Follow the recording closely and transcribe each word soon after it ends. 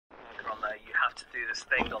to do this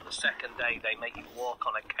thing. On the second day, they make you walk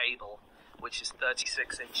on a cable, which is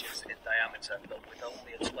 36 inches in diameter, but with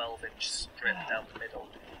only a 12-inch strip down the middle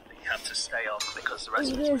that you have to stay on because the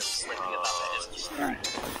rest of it's really slippy and that bit isn't straight.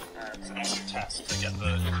 So that's the test to get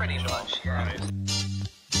the pretty much right.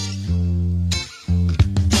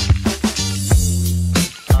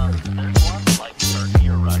 There's one like turkey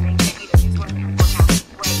or rugged.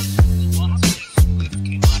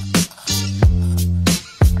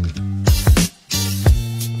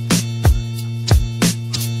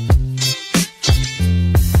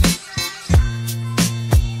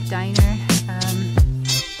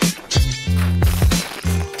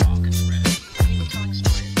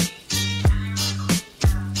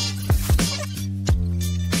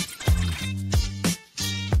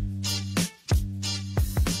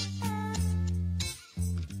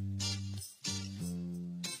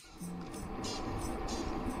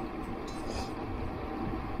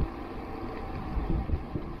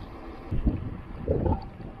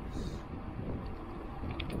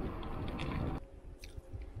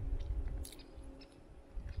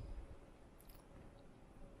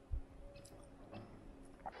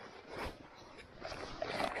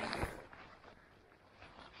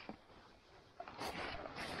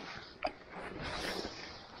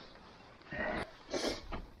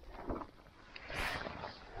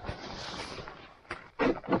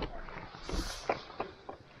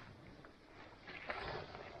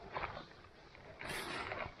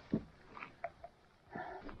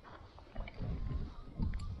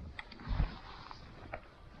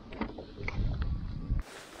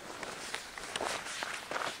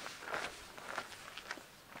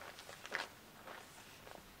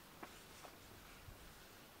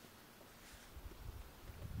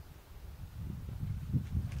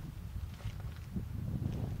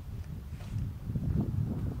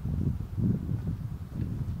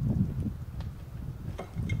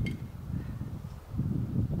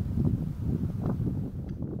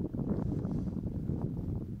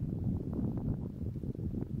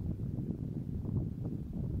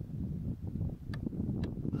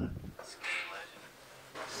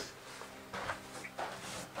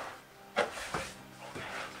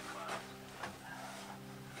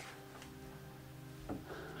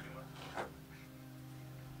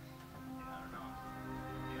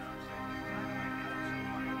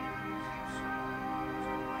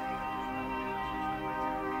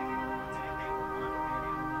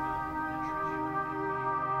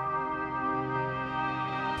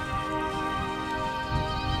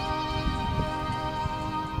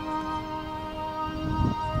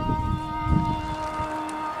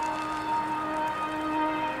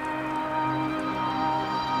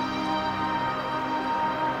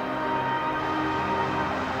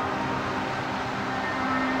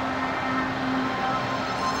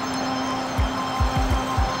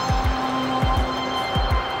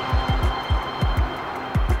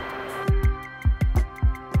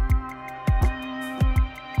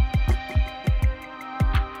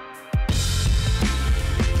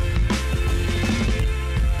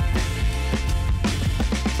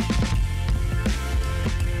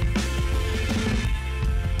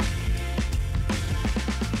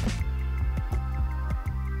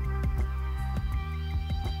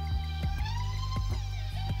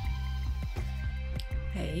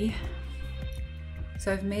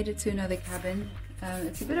 So I've made it to another cabin.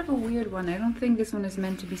 It's a bit of a weird one. I don't think this one is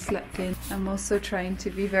meant to be slept in. I'm also trying to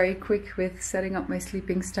be very quick with setting up my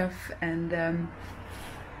sleeping stuff and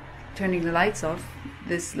turning the lights off.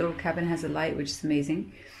 This little cabin has a light, which is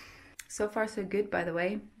amazing. So far so good, by the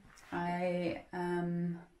way. I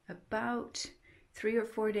am about 3 or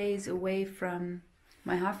 4 days away from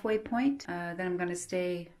my halfway point. Then I'm gonna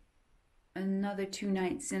stay another 2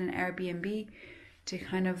 nights in an Airbnb to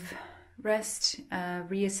kind of rest,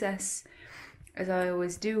 reassess, as I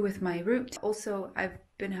always do with my route. Also, I've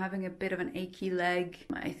been having a bit of an achy leg.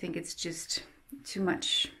 I think it's just too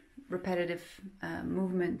much repetitive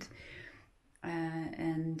movement.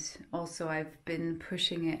 And also I've been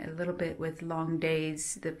pushing it a little bit with long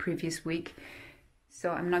days the previous week.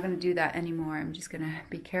 So I'm not going to do that anymore. I'm just going to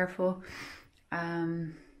be careful.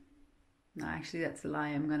 No, actually that's a lie.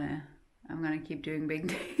 I'm gonna keep doing big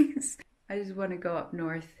days. I just want to go up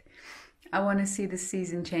north. I want to see the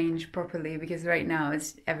season change properly because right now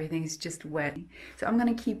everything's just wet. So I'm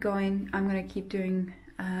gonna keep going. I'm gonna keep doing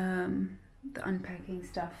the unpacking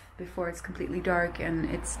stuff before it's completely dark and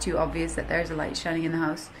it's too obvious that there's a light shining in the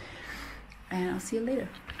house. And I'll see you later.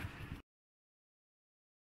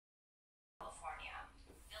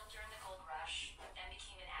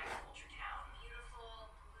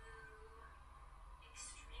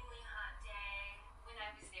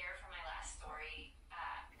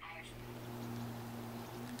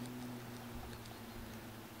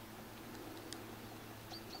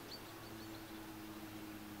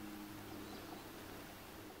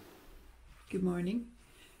 Good morning.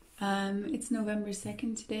 It's November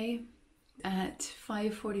 2nd today. At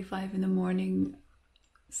 5:45 in the morning,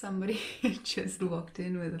 somebody just walked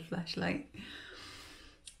in with a flashlight,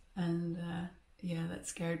 and yeah, that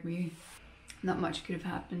scared me. Not much could have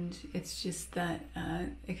happened. It's just that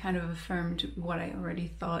it kind of affirmed what I already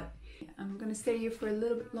thought. I'm gonna stay here for a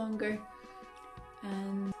little bit longer,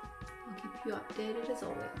 and I'll keep you updated as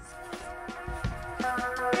always.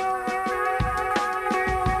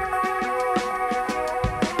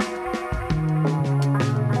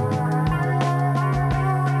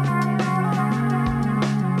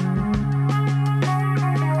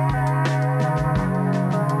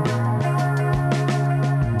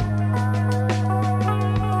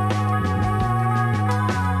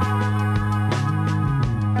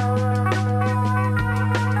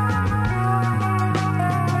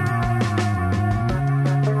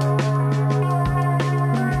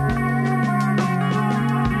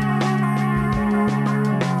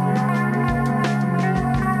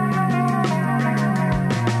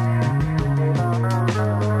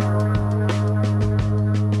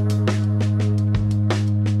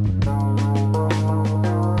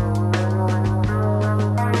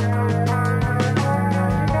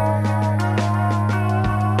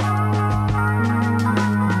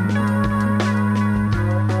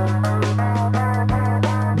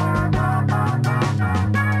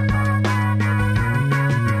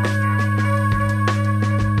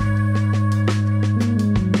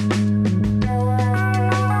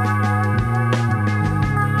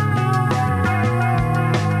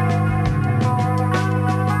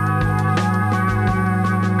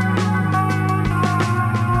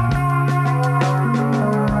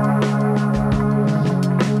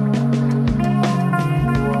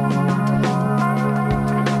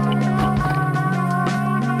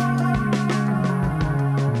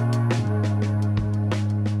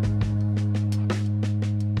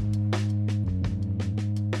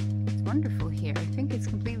 Wonderful here. I think it's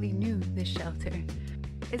completely new, this shelter.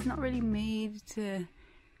 It's not really made to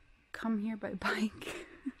come here by bike.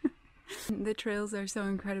 The trails are so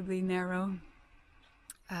incredibly narrow,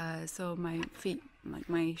 so my feet, like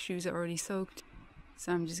my shoes are already soaked.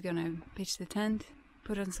 So I'm just gonna pitch the tent,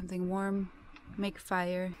 put on something warm, make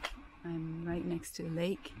fire. I'm right next to a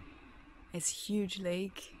lake. It's a huge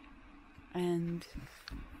lake and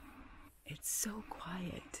it's so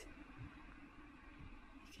quiet.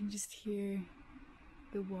 You can just hear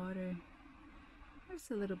the water just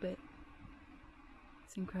a little bit.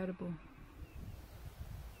 It's incredible.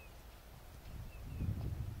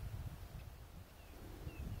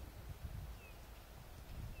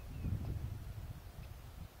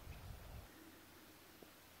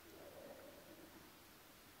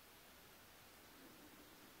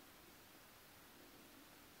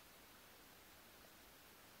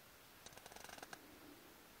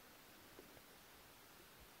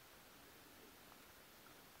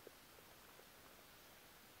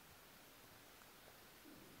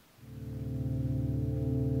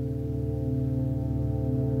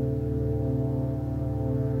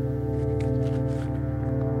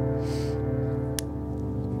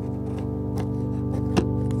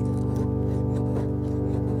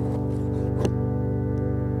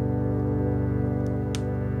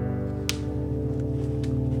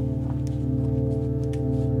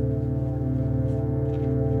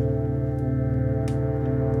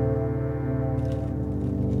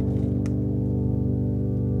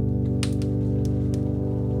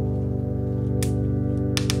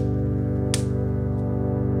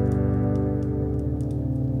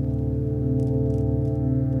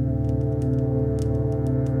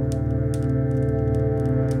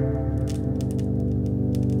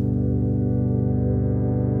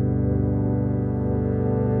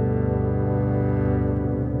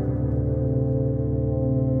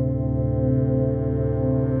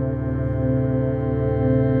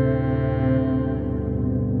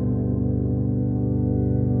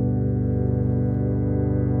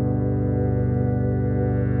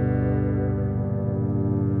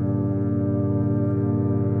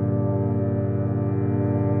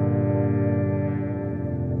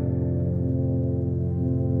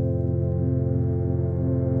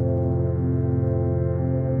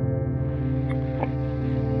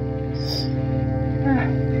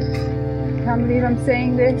 I can't believe I'm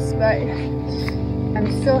saying this, but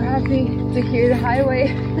I'm so happy to hear the highway.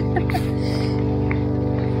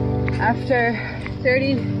 After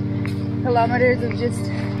 30 kilometers of just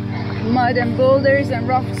mud and boulders and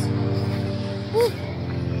rocks, whew,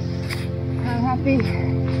 I'm happy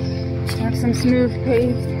to have some smooth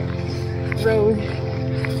paved road.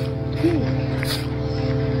 Whew.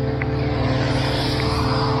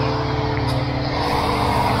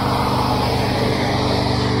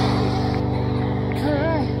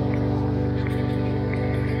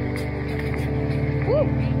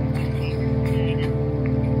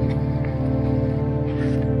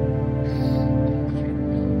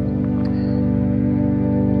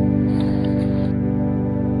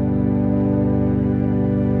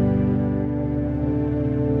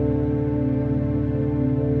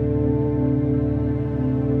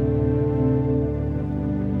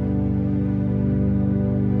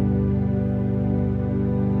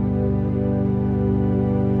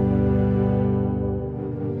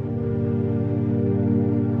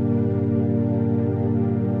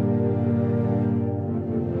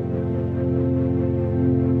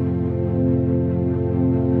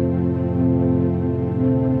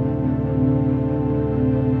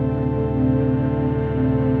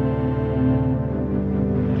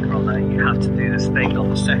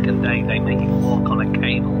 The second day they make you walk on a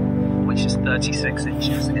cable which is 36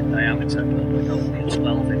 inches in diameter but with only a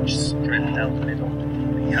 12-inch strip down the middle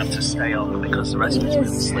that you have to stay on because the rest of it's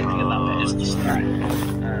really slippy and that bit isn't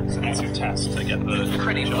slippery. So that's your test to get the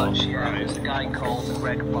Pretty job. much, yeah. There's a guy called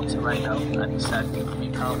Greg Montereno and he said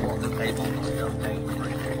you can't walk the cable because you don't pay for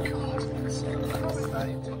it. So that's the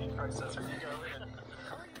interview process when you go in.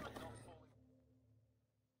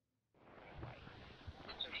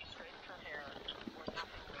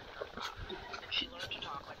 She learned to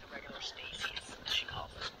talk like the regular Stacy's, as she calls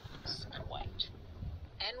them, and wept.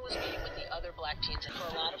 N was meeting with the other black teens, and for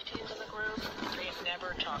a lot of teens in the group, they have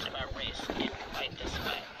never talked about race in quite this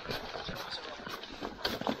way. So it was a relief.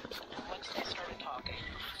 And once they started talking,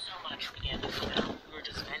 so much began to come out. We were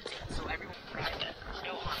just venting, so everyone private.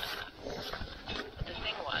 No harm in that. But the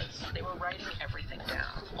thing was, they were writing everything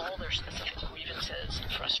down. All their specific grievances,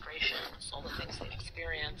 frustrations, all the things they'd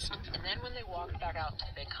experienced. And then when they walked back out to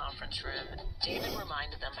the big conference room, David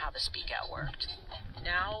reminded them how the speak out worked.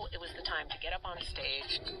 Now it was the time to get up on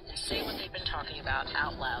stage and say what they'd been talking about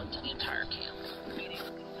out loud to the entire camp. Meaning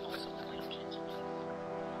also the white kids.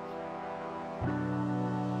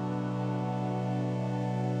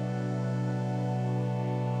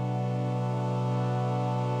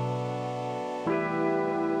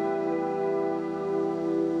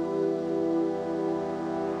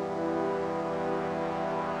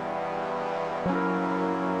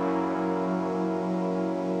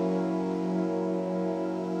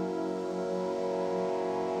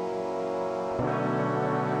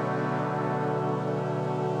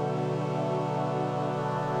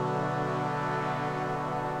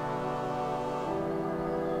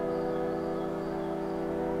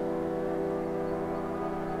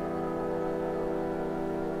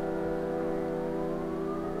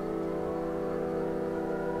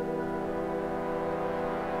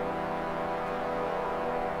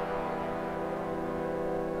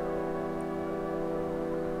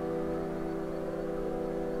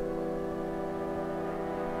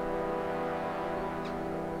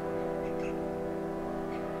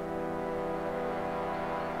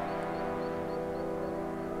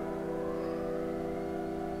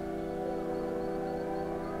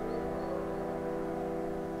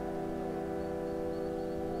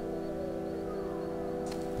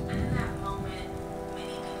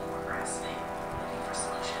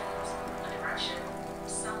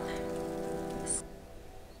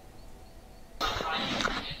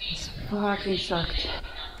 Fucking sucked.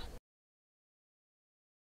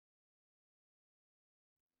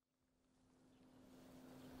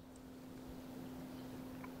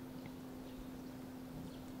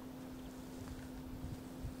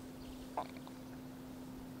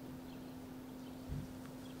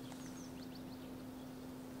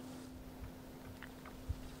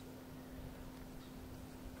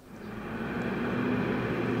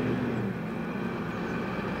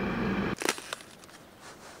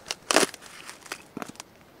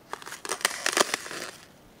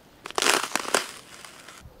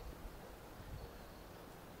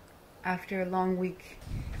 After a long week,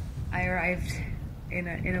 I arrived in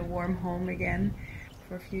a warm home again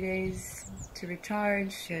for a few days to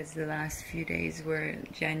recharge, because the last few days were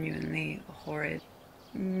genuinely horrid.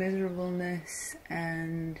 Miserableness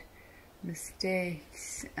and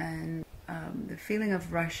mistakes and the feeling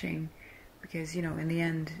of rushing, because, you know, in the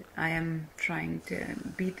end I am trying to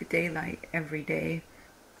beat the daylight every day.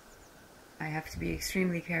 I have to be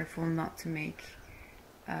extremely careful not to make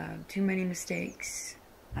too many mistakes.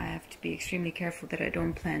 I have to be extremely careful that I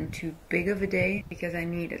don't plan too big of a day, because I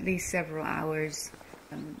need at least several hours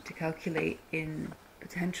to calculate in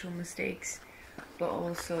potential mistakes, but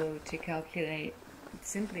also to calculate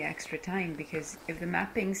simply extra time, because if the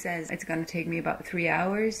mapping says it's going to take me about 3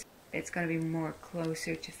 hours, it's going to be more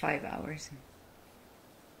closer to 5 hours.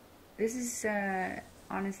 This is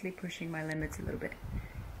honestly pushing my limits a little bit,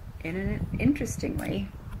 in an interesting way,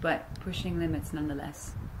 but pushing limits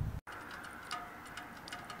nonetheless.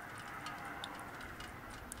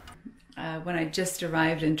 When I just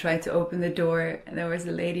arrived and tried to open the door, there was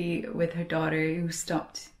a lady with her daughter who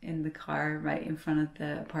stopped in the car right in front of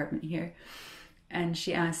the apartment here, and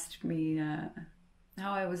she asked me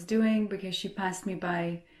how I was doing, because she passed me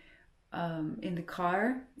by in the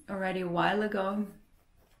car already a while ago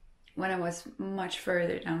when I was much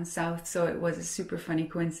further down south, so it was a super funny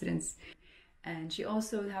coincidence. And she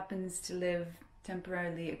also happens to live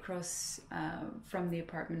temporarily across from the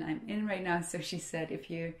apartment I'm in right now, so she said, if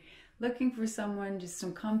you're looking for someone, just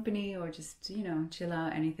some company, or just, you know, chill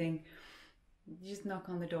out, anything, just knock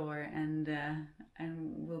on the door and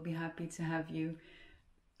we'll be happy to have you.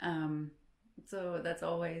 So that's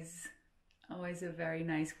always always a very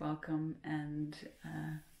nice welcome, and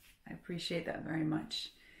I appreciate that very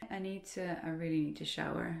much. I really need to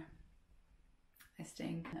shower. I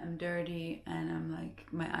stink, I'm dirty, and I'm like,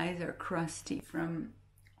 my eyes are crusty from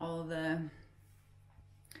all the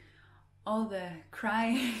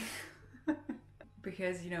crying.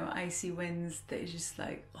 Because, you know, icy winds, they just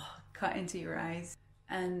like cut into your eyes,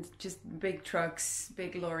 and just big trucks,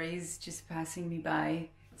 big lorries just passing me by.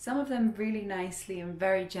 Some of them really nicely and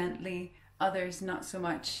very gently, others not so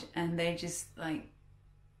much, and they just like,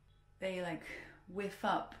 whiff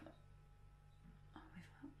up.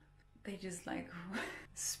 They just like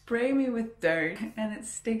spray me with dirt, and it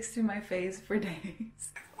sticks to my face for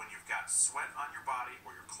days. When you've got sweat on your body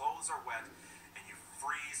or your clothes are wet and you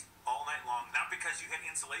freeze all night long, not because you had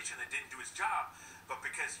insulation that didn't do its job, but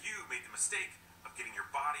because you made the mistake of getting your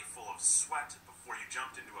body full of sweat before you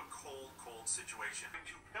jumped into a cold, cold situation.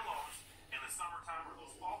 2 pillows in the summertime or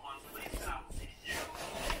those fall months, at least I will see you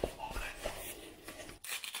all the next day.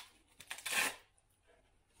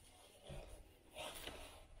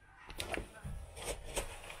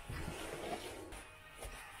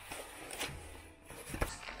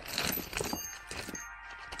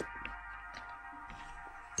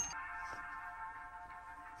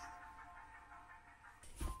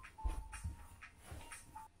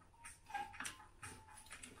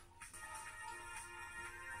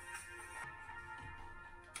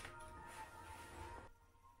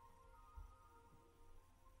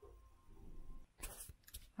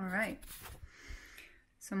 All right,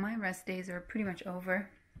 so my rest days are pretty much over.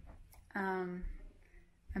 I'm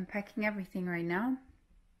packing everything right now.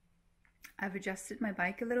 I've adjusted my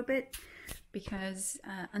bike a little bit because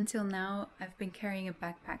until now I've been carrying a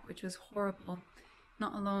backpack, which was horrible.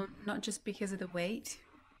 Not just because of the weight,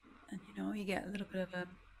 and you know, you get a little bit of a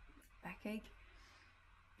backache,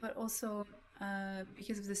 but also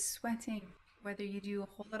because of the sweating. Whether you do a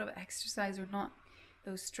whole lot of exercise or not,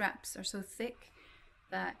 those straps are so thick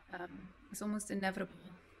that it's almost inevitable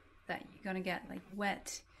that you're gonna get like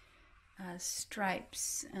wet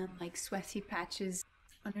stripes and like sweaty patches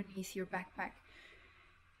underneath your backpack,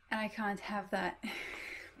 and I can't have that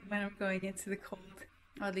when I'm going into the cold,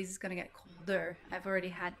 or at least it's gonna get colder. I've already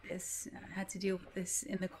had this, had to deal with this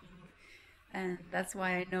in the cold, and that's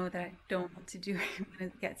why I know that I don't want to do it when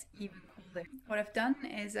it gets even colder. What I've done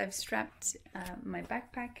is I've strapped my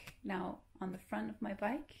backpack now on the front of my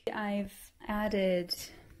bike. I've added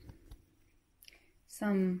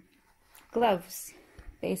some gloves,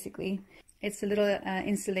 basically. It's a little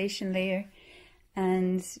insulation layer,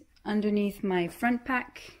 and underneath my front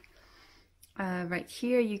pack, right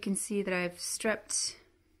here, you can see that I've strapped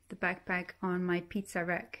the backpack on my pizza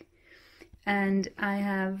rack, and I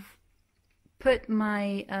have put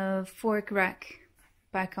my fork rack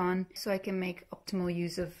back on so I can make optimal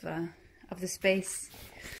use of the space.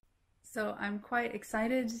 So I'm quite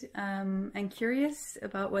excited and curious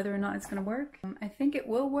about whether or not it's going to work. I think it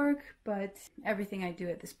will work, but everything I do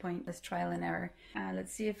at this point is trial and error.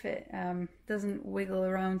 Let's see if it doesn't wiggle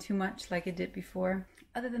around too much like it did before.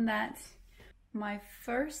 Other than that, my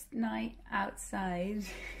first night outside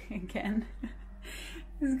again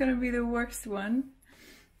is going to be the worst one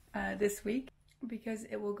this week, because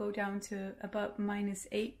it will go down to about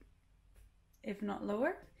 -8, if not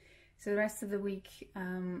lower. So the rest of the week,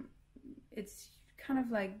 it's kind of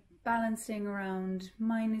like balancing around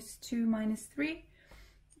 -2, -3.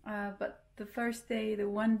 But the first day, the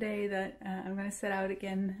one day that I'm going to set out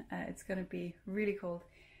again, it's going to be really cold.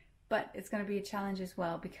 But it's going to be a challenge as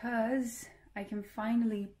well, because I can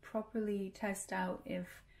finally properly test out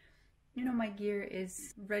if, you know, my gear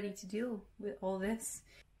is ready to deal with all this.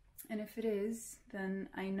 And if it is, then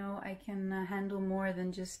I know I can handle more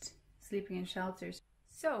than just sleeping in shelters.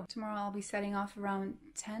 So tomorrow I'll be setting off around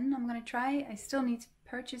 10. I'm gonna try. I still need to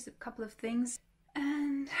purchase a couple of things,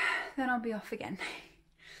 and then I'll be off again.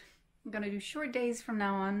 I'm gonna do short days from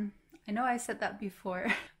now on. I know I said that before,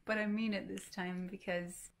 but I mean it this time,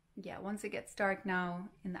 because yeah, once it gets dark now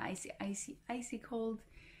in the icy cold,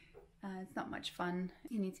 it's not much fun.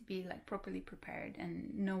 You need to be like properly prepared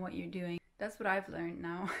and know what you're doing. That's what I've learned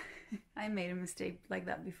now. I made a mistake like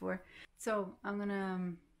that before. So I'm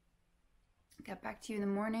gonna get back to you in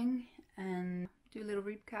the morning and do a little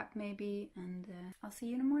recap maybe, and I'll see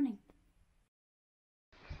you in the morning.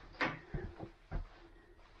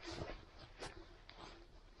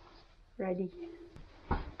 Ready.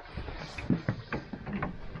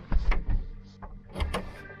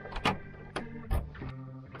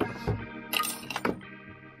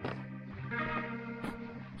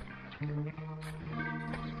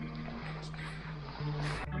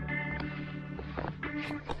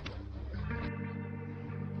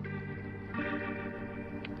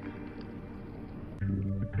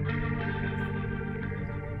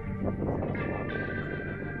 So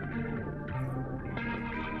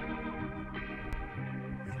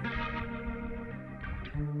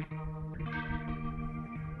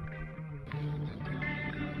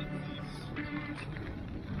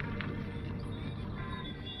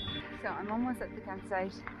I'm almost at the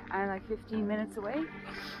campsite. I'm like 15 minutes away.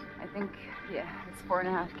 I think, yeah, it's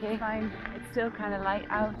 4.5k. Fine. It's still kind of light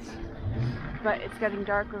out, but it's getting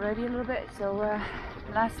dark already a little bit. So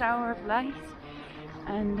last hour of light,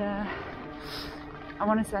 and I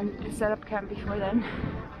want to set up camp before then.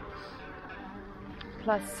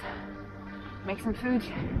 Plus, make some food,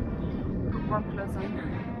 put warm clothes on,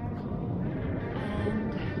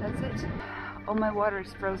 and that's it. All my water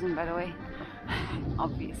is frozen, by the way.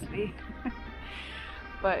 Obviously.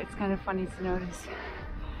 But it's kind of funny to notice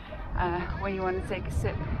when you want to take a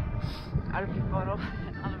sip out of your bottle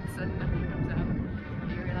and all of a sudden nothing comes out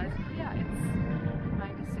and you realize, yeah, it's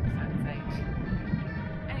 -6 outside.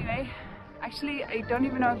 Anyway, actually I don't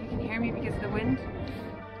even know if you can hear me because of the wind.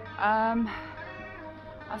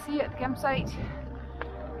 I'll see you at the campsite.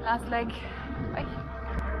 Last leg. Bye.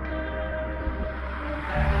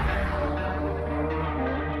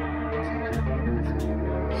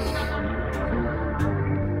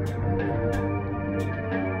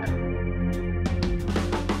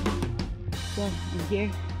 I'm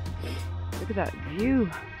here. Look at that view.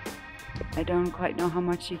 I don't quite know how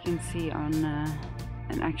much you can see on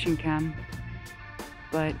an action cam,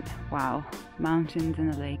 but wow, mountains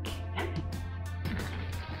and a lake.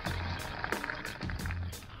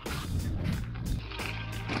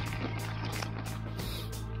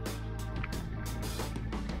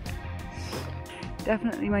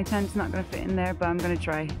 Definitely my tent's not going to fit in there, but I'm going to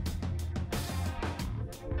try.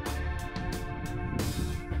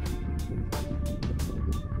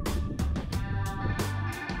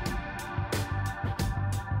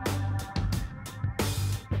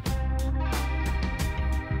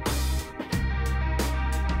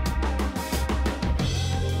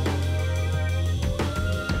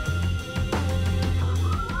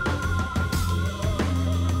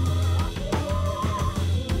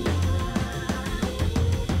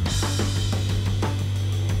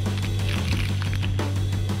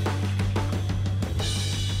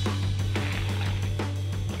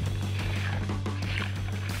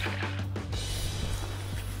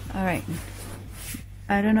 Alright,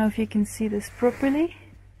 I don't know if you can see this properly,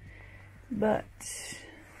 but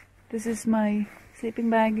this is my sleeping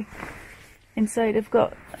bag. Inside I've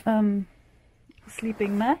got a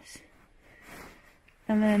sleeping mat,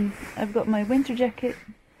 and then I've got my winter jacket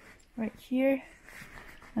right here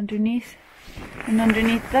underneath, and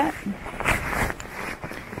underneath that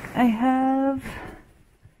I have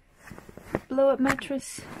a blow-up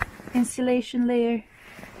mattress insulation layer.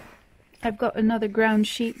 I've got another ground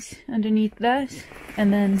sheet underneath that,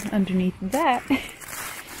 and then underneath that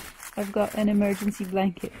I've got an emergency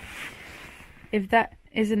blanket. If that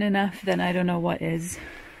isn't enough, then I don't know what is.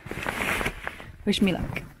 Wish me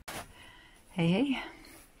luck. Hey,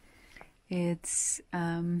 it's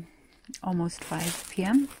almost 5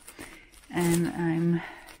 p.m. and I'm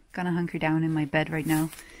gonna hunker down in my bed right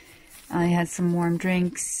now. I had some warm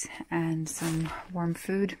drinks and some warm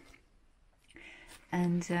food.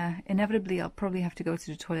 And inevitably I'll probably have to go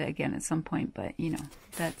to the toilet again at some point, but you know,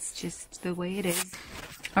 that's just the way it is.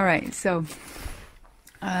 Alright, so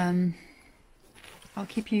I'll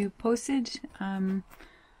keep you posted.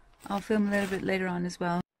 I'll film a little bit later on as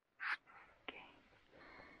well. Okay.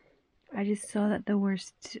 I just saw that the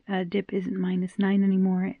worst dip isn't -9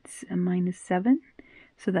 anymore, it's a -7.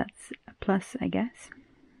 So that's a plus, I guess.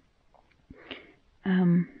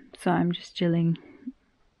 So I'm just chilling.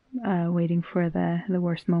 Waiting for the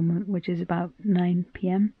worst moment, which is about 9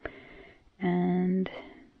 p.m. and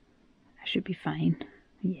I should be fine.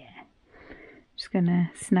 Yeah, just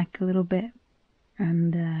gonna snack a little bit,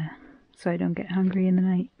 and so I don't get hungry in the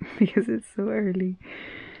night because it's so early,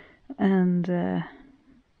 and then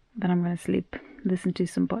I'm gonna sleep, listen to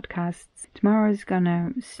some podcasts. Tomorrow is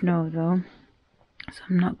gonna snow though, so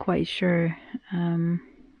I'm not quite sure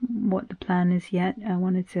what the plan is yet. I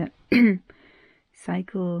wanted to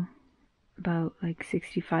cycle about like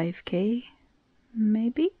 65k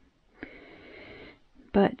maybe,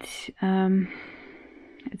 but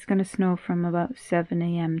it's gonna snow from about 7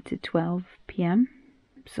 a.m. to 12 p.m.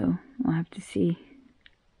 so I'll have to see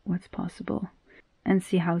what's possible and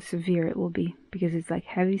see how severe it will be, because it's like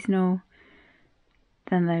heavy snow,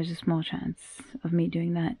 then there's a small chance of me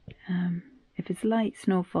doing that. If it's light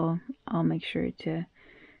snowfall, I'll make sure to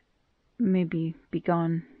maybe be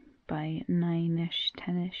gone by 9ish,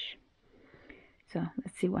 10ish. So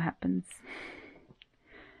let's see what happens.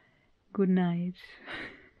 Good night.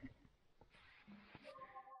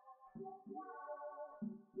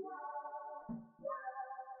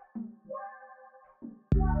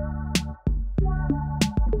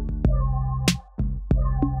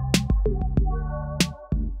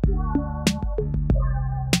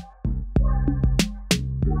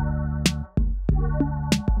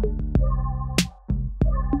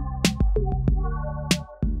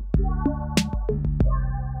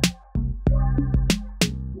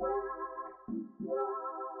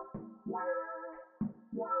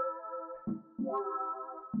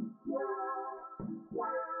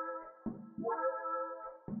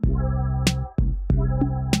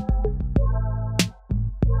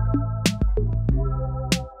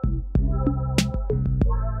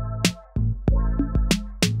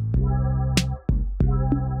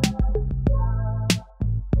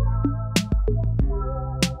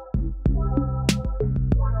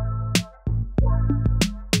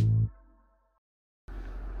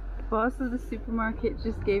 Boss of the supermarket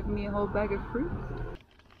just gave me a whole bag of fruit.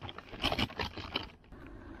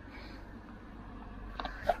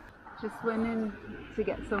 Just went in to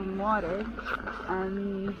get some water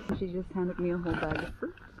and she just handed me a whole bag of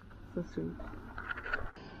fruit. So sweet.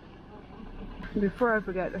 Before I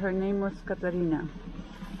forget, her name was Katarina.